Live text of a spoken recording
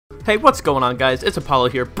Hey, what's going on, guys? It's Apollo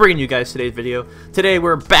here, bringing you guys today's video. Today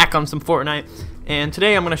we're back on some Fortnite, and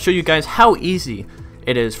today I'm going to show you guys how easy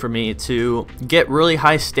it is for me to get really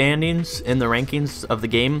high standings in the rankings of the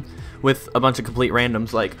game with a bunch of complete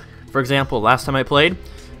randoms. Like, for example, last time I played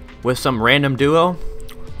with some random duo,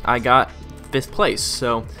 I got 5th place.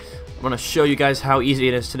 So I'm going to show you guys how easy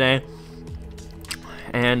it is today.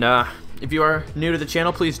 And if you are new to the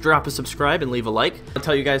channel, please drop a subscribe and leave a like. I'll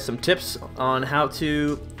tell you guys some tips on how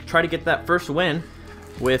to try to get that first win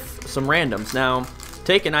with some randoms. Now,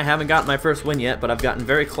 I haven't gotten my first win yet, but I've gotten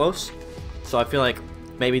very close. So I feel like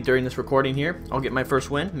maybe during this recording here, I'll get my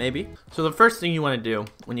first win, maybe. So the first thing you want to do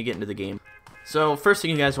when you get into the game. So first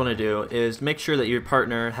thing you guys want to do is make sure that your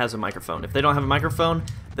partner has a microphone. If they don't have a microphone,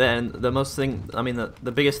 then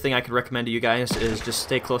the biggest thing I could recommend to you guys is just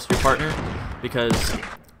stay close to your partner, because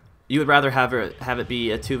you would rather have it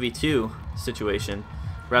be a 2v2 situation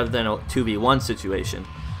rather than a 2v1 situation.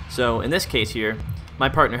 So in this case here, my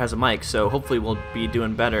partner has a mic, so hopefully we'll be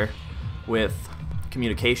doing better with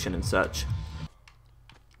communication and such.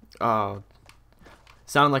 Sounded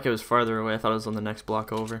like it was farther away. I thought it was on the next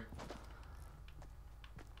block over.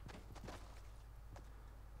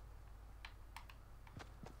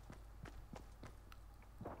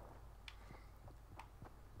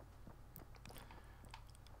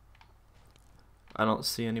 I don't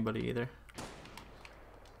see anybody either.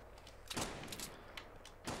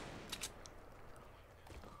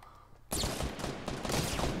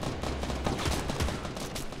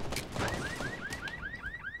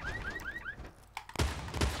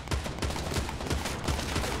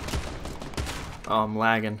 Oh, I'm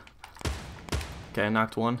lagging. Okay, I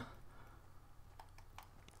knocked one.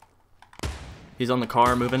 He's on the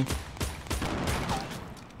car moving.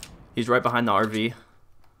 He's right behind the RV.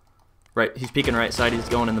 Right, he's peeking right side, he's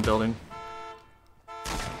going in the building.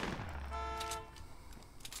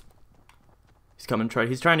 He's coming,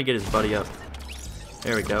 he's trying to get his buddy up.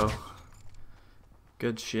 There we go.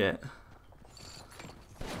 Good shit.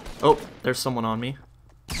 Oh, there's someone on me.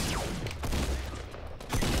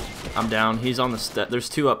 I'm down. He's on the there's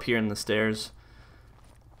two up here in the stairs.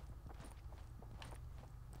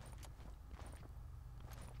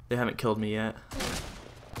 They haven't killed me yet.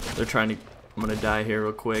 They're trying to... I'm gonna die here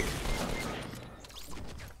real quick.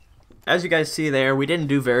 As you guys see there, we didn't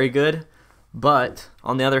do very good, but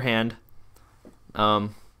on the other hand,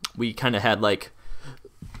 we kind of had like...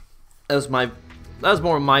 That was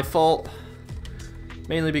more my fault,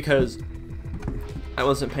 mainly because I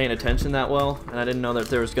wasn't paying attention that well, and I didn't know that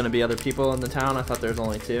there was going to be other people in the town. I thought there was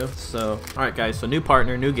only 2. So, alright guys, so new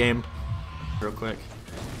partner, new game. Real quick.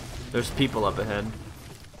 There's people up ahead.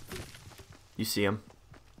 You see them.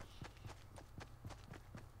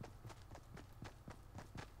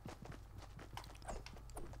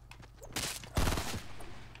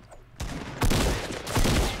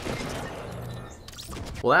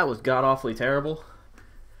 Well, that was god-awfully terrible.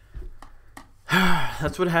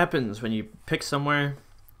 That's what happens when you pick somewhere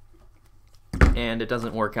and it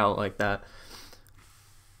doesn't work out like that.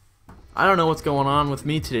 I don't know what's going on with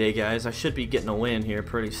me today, guys. I should be getting a win here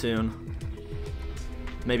pretty soon.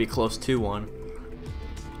 Maybe close to one.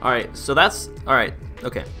 Alright, so that's... Alright,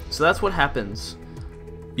 okay. So that's what happens.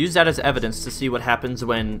 Use that as evidence to see what happens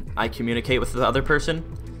when I communicate with the other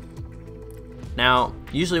person. Now,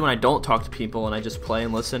 usually when I don't talk to people and I just play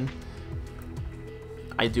and listen,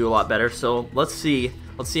 I do a lot better. So let's see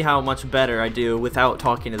how much better I do without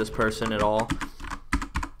talking to this person at all.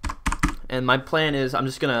 And my plan is I'm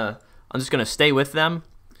just gonna stay with them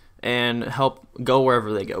and help go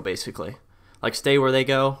wherever they go, basically. Like, stay where they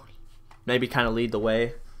go, maybe kind of lead the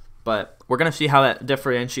way. But we're gonna see how that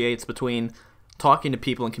differentiates between talking to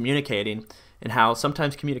people and communicating, and how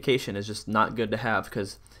sometimes communication is just not good to have,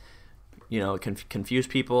 because, you know, it can confuse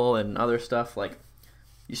people and other stuff. Like,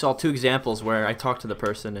 you saw 2 examples where I talked to the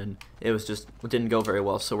person and it didn't go very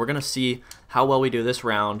well. So we're gonna see how well we do this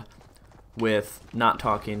round with not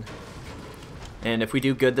talking. And if we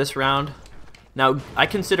do good this round, now I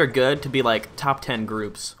consider good to be like top 10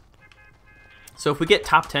 groups. So if we get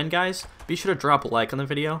top 10 guys, be sure to drop a like on the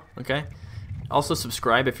video, okay? Also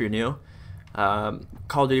subscribe if you're new.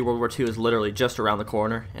 Call of Duty World War II is literally just around the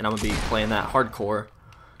corner, and I'm gonna be playing that hardcore.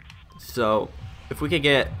 So if we could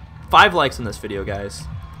get 5 likes in this video, guys.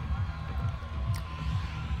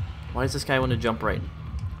 Why does this guy want to jump right?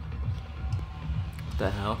 What the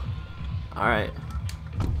hell? Alright.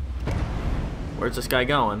 Where's this guy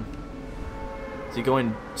going? Is he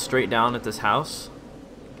going straight down at this house?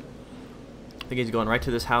 I think he's going right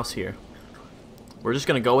to this house here. We're just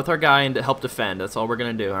going to go with our guy and help defend. That's all we're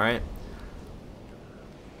going to do, alright?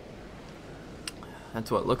 That's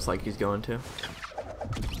what it looks like he's going to.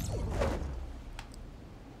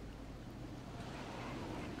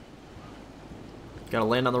 Gotta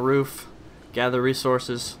land on the roof, gather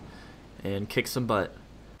resources, and kick some butt.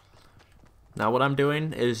 Now what I'm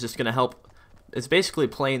doing is just gonna help. It's basically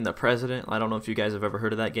playing the president. I don't know if you guys have ever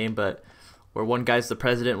heard of that game, but where one guy's the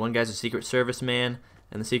president, one guy's a Secret Service man,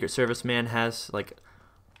 and the Secret Service man has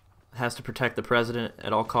to protect the president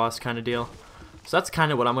at all costs kind of deal. So that's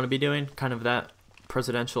kind of what I'm going to be doing, kind of that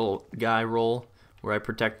presidential guy role where I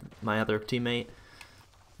protect my other teammate.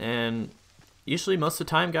 And usually most of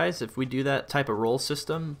the time, guys, if we do that type of role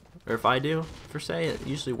system, or if I do, per se, it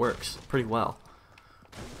usually works pretty well.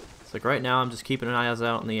 It's like right now I'm just keeping an eye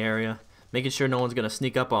out in the area, making sure no one's going to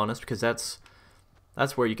sneak up on us, because that's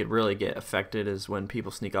where you could really get affected, is when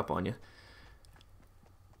people sneak up on you.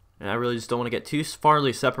 And I really just don't want to get too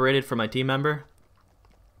farly separated from my team member.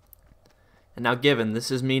 And now given,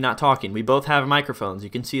 this is me not talking. We both have microphones. You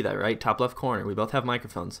can see that, right? Top left corner. We both have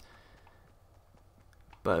microphones.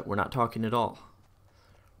 But we're not talking at all.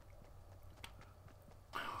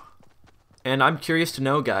 And I'm curious to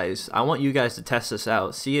know, guys. I want you guys to test this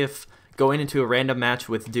out. See if going into a random match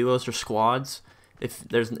with duos or squads,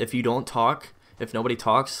 if you don't talk, if nobody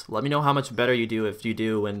talks, let me know how much better you do if you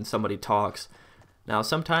do when somebody talks. Now,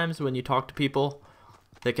 sometimes when you talk to people,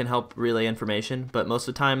 they can help relay information, but most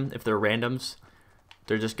of the time, if they're randoms,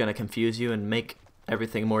 they're just going to confuse you and make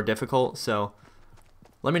everything more difficult. So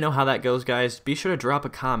let me know how that goes, guys. Be sure to drop a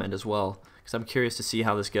comment as well, because I'm curious to see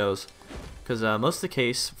how this goes. Because most of the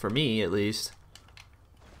case, for me at least,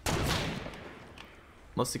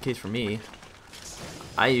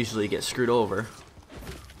 I usually get screwed over.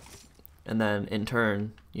 And then in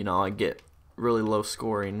turn, you know, I get really low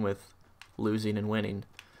scoring with losing and winning.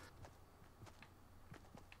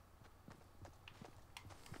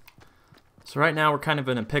 So right now we're kind of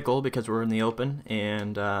in a pickle because we're in the open,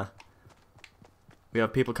 and we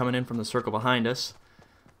have people coming in from the circle behind us.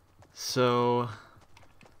 So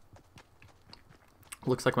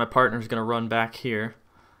looks like my partner's gonna run back here,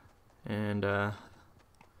 and I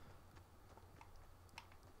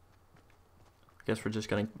guess we're just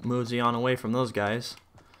gonna mosey on away from those guys.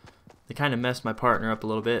 They kind of messed my partner up a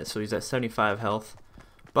little bit, so he's at 75 health.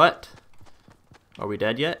 But are we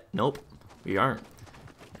dead yet? Nope, we aren't.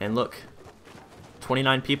 And look,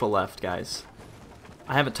 29 people left, guys.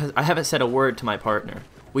 I haven't said a word to my partner.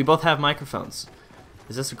 We both have microphones.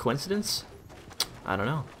 Is this a coincidence? I don't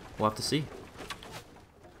know. We'll have to see.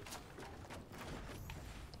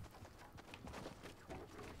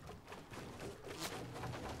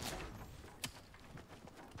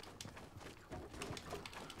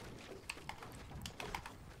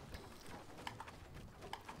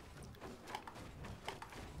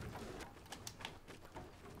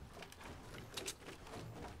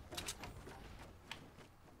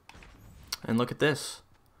 And look at this.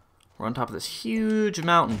 We're on top of this huge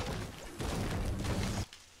mountain.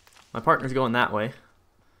 My partner's going that way.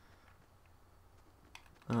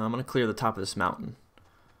 I'm going to clear the top of this mountain,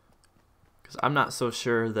 because I'm not so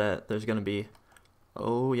sure that there's going to be...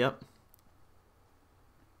 Oh, yep.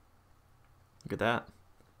 Look at that.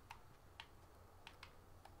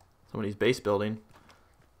 Somebody's base building.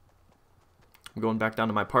 I'm going back down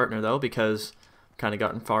to my partner, though, because I've kind of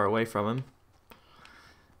gotten far away from him.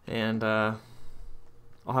 And I'll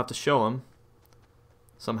have to show him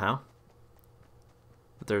somehow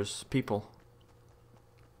that there's people,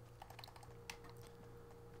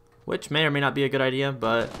 which may or may not be a good idea,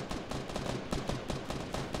 but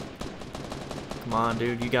come on,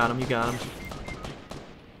 dude, you got him, you got him.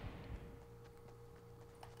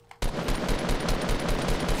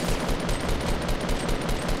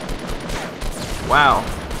 Wow.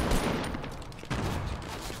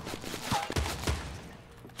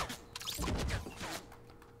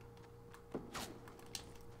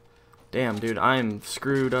 Damn, dude, I'm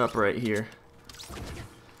screwed up right here.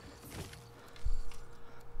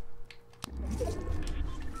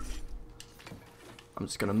 I'm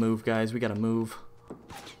just gonna move, guys. We gotta move.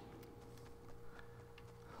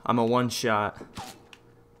 I'm a one shot.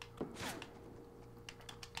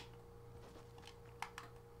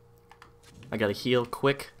 I gotta heal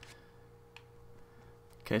quick.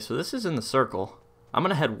 Okay, so this is in the circle. I'm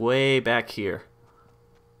gonna head way back here.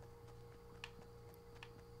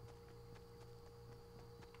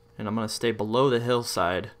 And I'm going to stay below the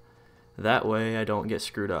hillside. That way I don't get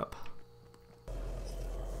screwed up.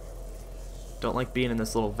 Don't like being in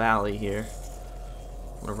this little valley here.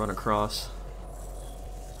 I'm going to run across.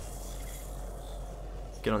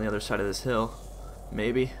 Get on the other side of this hill.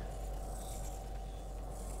 Maybe.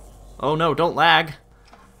 Oh no, don't lag!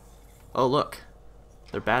 Oh look.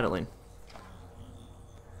 They're battling.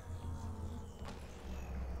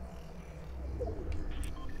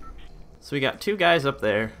 So we got two guys up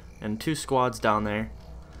there. and 2 squads down there.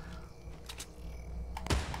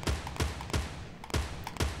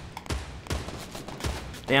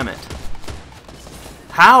 Damn it.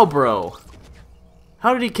 How, bro?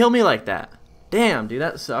 How did he kill me like that? Damn, dude,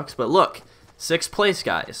 that sucks. But look, 6th place,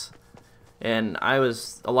 guys. And I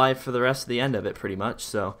was alive for the rest of the end of it, pretty much,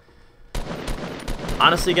 so...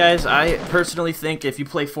 Honestly, guys, I personally think if you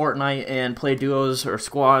play Fortnite and play duos or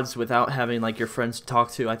squads without having, like, your friends to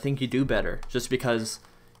talk to, I think you do better. Just because,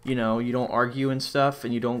 you know, you don't argue and stuff,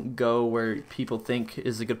 and you don't go where people think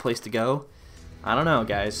is a good place to go. I don't know,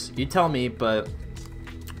 guys. You tell me, but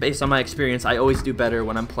based on my experience, I always do better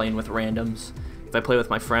when I'm playing with randoms. If I play with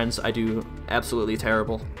my friends, I do absolutely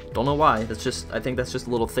terrible. Don't know why. That's just, I think that's just a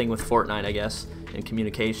little thing with Fortnite, I guess, in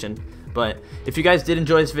communication. But if you guys did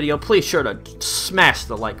enjoy this video, please sure to smash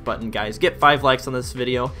the like button, guys. Get 5 likes on this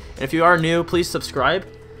video. And if you are new, please subscribe.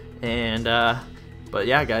 And, but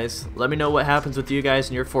yeah, guys, let me know what happens with you guys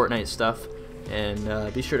and your Fortnite stuff.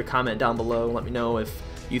 And be sure to comment down below and let me know if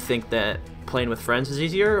you think that playing with friends is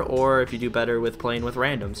easier or if you do better with playing with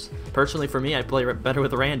randoms. Personally, for me, I play better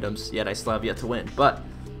with randoms, yet I still have yet to win. But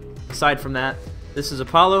aside from that, this is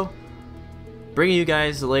Apollo, bringing you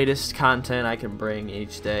guys the latest content I can bring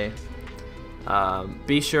each day.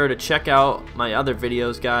 Be sure to check out my other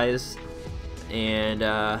videos, guys, and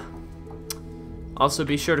also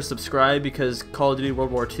be sure to subscribe because Call of Duty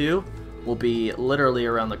World War II will be literally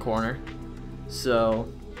around the corner.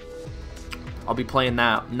 So I'll be playing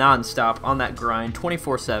that non-stop on that grind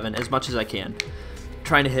 24/7 as much as I can,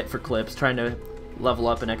 trying to hit for clips, trying to level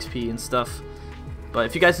up in XP and stuff. But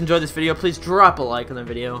if you guys enjoyed this video, please drop a like on the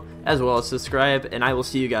video as well as subscribe, and I will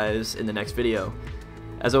see you guys in the next video.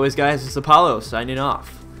 As always, guys, it's Apollo signing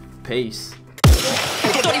off. Peace.